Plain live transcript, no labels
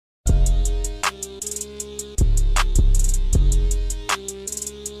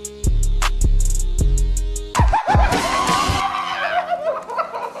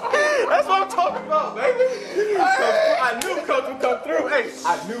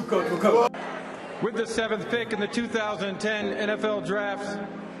I knew Coach would come. With the 7th pick in the 2010 NFL Draft,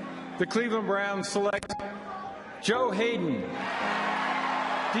 the Cleveland Browns select Joe Haden,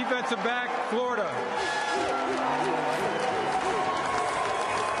 defensive back, Florida.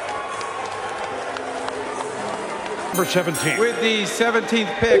 Number 17. With the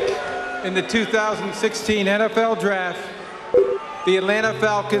 17th pick in the 2016 NFL Draft, the Atlanta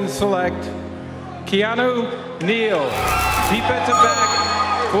Falcons select Keanu Neal, defensive back,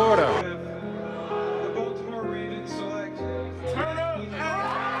 Florida. The Baltimore Ravens select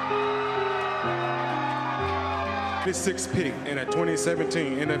The 6th pick in the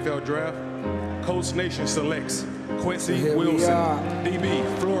 2017 NFL Draft, Coach Nation selects Quincy Wilson, DB,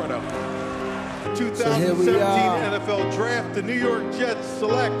 Florida. 2017 NFL Draft, the New York Jets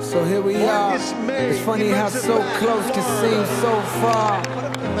select. So here we are. It's funny how so close can seem so far.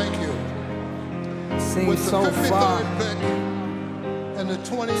 Thank you. Seems so far. Pick in the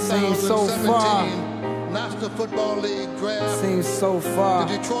 2017 National Football League Draft. Seems so far.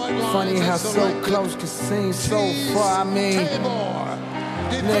 Funny how so close can seem so far. I mean,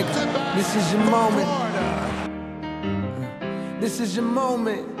 nigga, this is your moment. This is your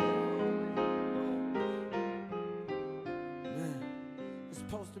moment. It's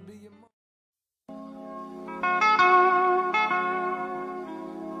supposed to be your moment.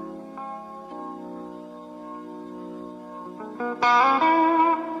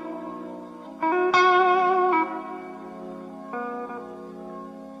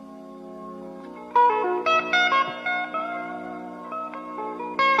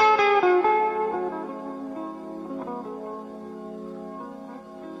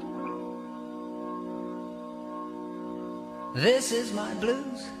 This is my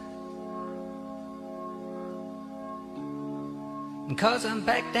blues, and 'cause I'm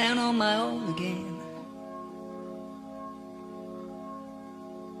back down on my own again.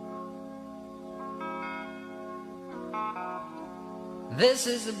 This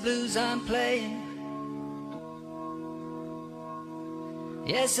is the blues I'm playing.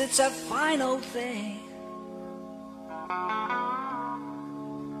 Yes, it's a fine old thing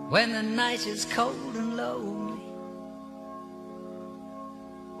when the night is cold and lonely.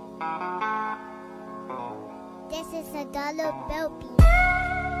 This is a dollar bill piece.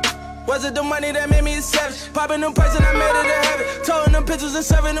 Was it the money that made me a savage? Popping them prices and I made it a habit. Towing them pictures and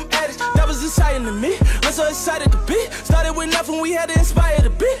serving them addicts. That was exciting to me. I'm so excited to be. Started with nothing, we had to inspire the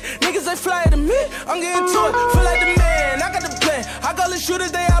beat. Niggas they fly to me. I'm getting to it, feel like the man. I got the plan. I call the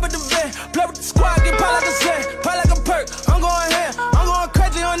shooters, they out with the van. Play with the squad, get pop like a sand. Pop like a perk. I'm going ham. I'm going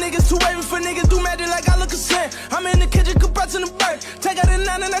crazy on niggas. Too wavy for niggas. Do magic like I look a sand. I'm in the kitchen, compressing the bird. Take out the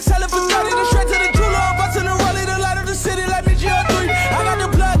 9 and I sell it for 30. Then straight to the jeweler. Bustin' the rollie, the light of the city like me GR3. I got the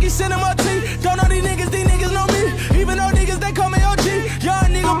plug, he sending my tea. Don't know these niggas know me. Even though niggas, they call me OG.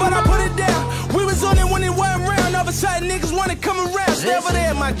 Young nigga, but I put it down. We was on it when it wasn't around. All of a sudden, niggas wanna come around. Stay over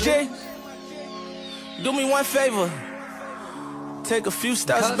there, my J. Do me one favor. Take a few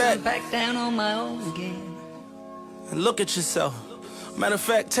steps back. I'm back down on my own again. And look at yourself. Matter of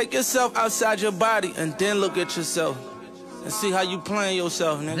fact, take yourself outside your body and then look at yourself. And see how you playing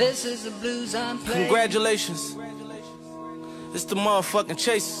yourself, nigga. This is the blues I'm playing. Congratulations. It's the motherfucking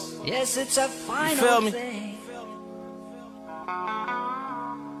chase. Yes, it's a fine old thing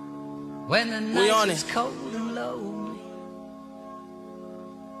when the night is cold and lonely.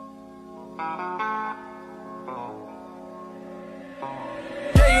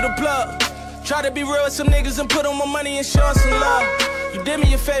 Yeah, you the plug. Try to be real with some niggas and put on my money and show us some love. You did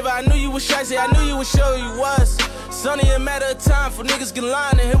me a favor, I knew you was shy, I knew you would show you was. It's only a matter of time for niggas get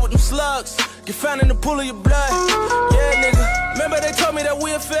lined and hit with them slugs. Get found in the pool of your blood. Yeah, nigga. Remember they told me that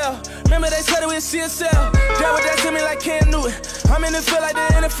we'd fail. Remember they said it was CSL. That was that to me like Cam Newton. I'm in the field like the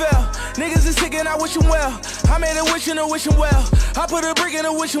NFL. Niggas is sick and I wish them well. I made a wish and a wishing well. I put a brick in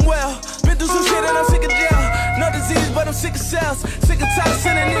a wishing well. Been through some shit and I'm sick of jail. No disease, but I'm sick of cells. Sick of tired of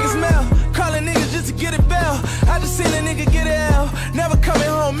sending niggas mail. Calling niggas just to get it bail. I just seen a nigga get it L. Never coming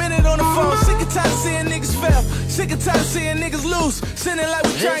home, minute on the phone. Sick of tired of seeing niggas fail. Sick of tired of seeing niggas lose. Sending like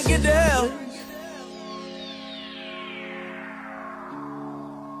we trying to get to hell.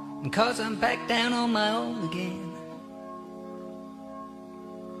 And 'cause I'm back down on my own again.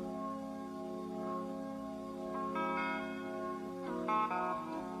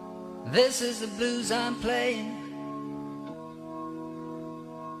 This is the blues I'm playing.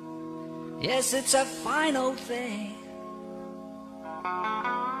 Yes, it's a fine old thing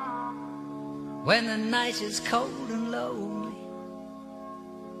when the night is cold and lonely.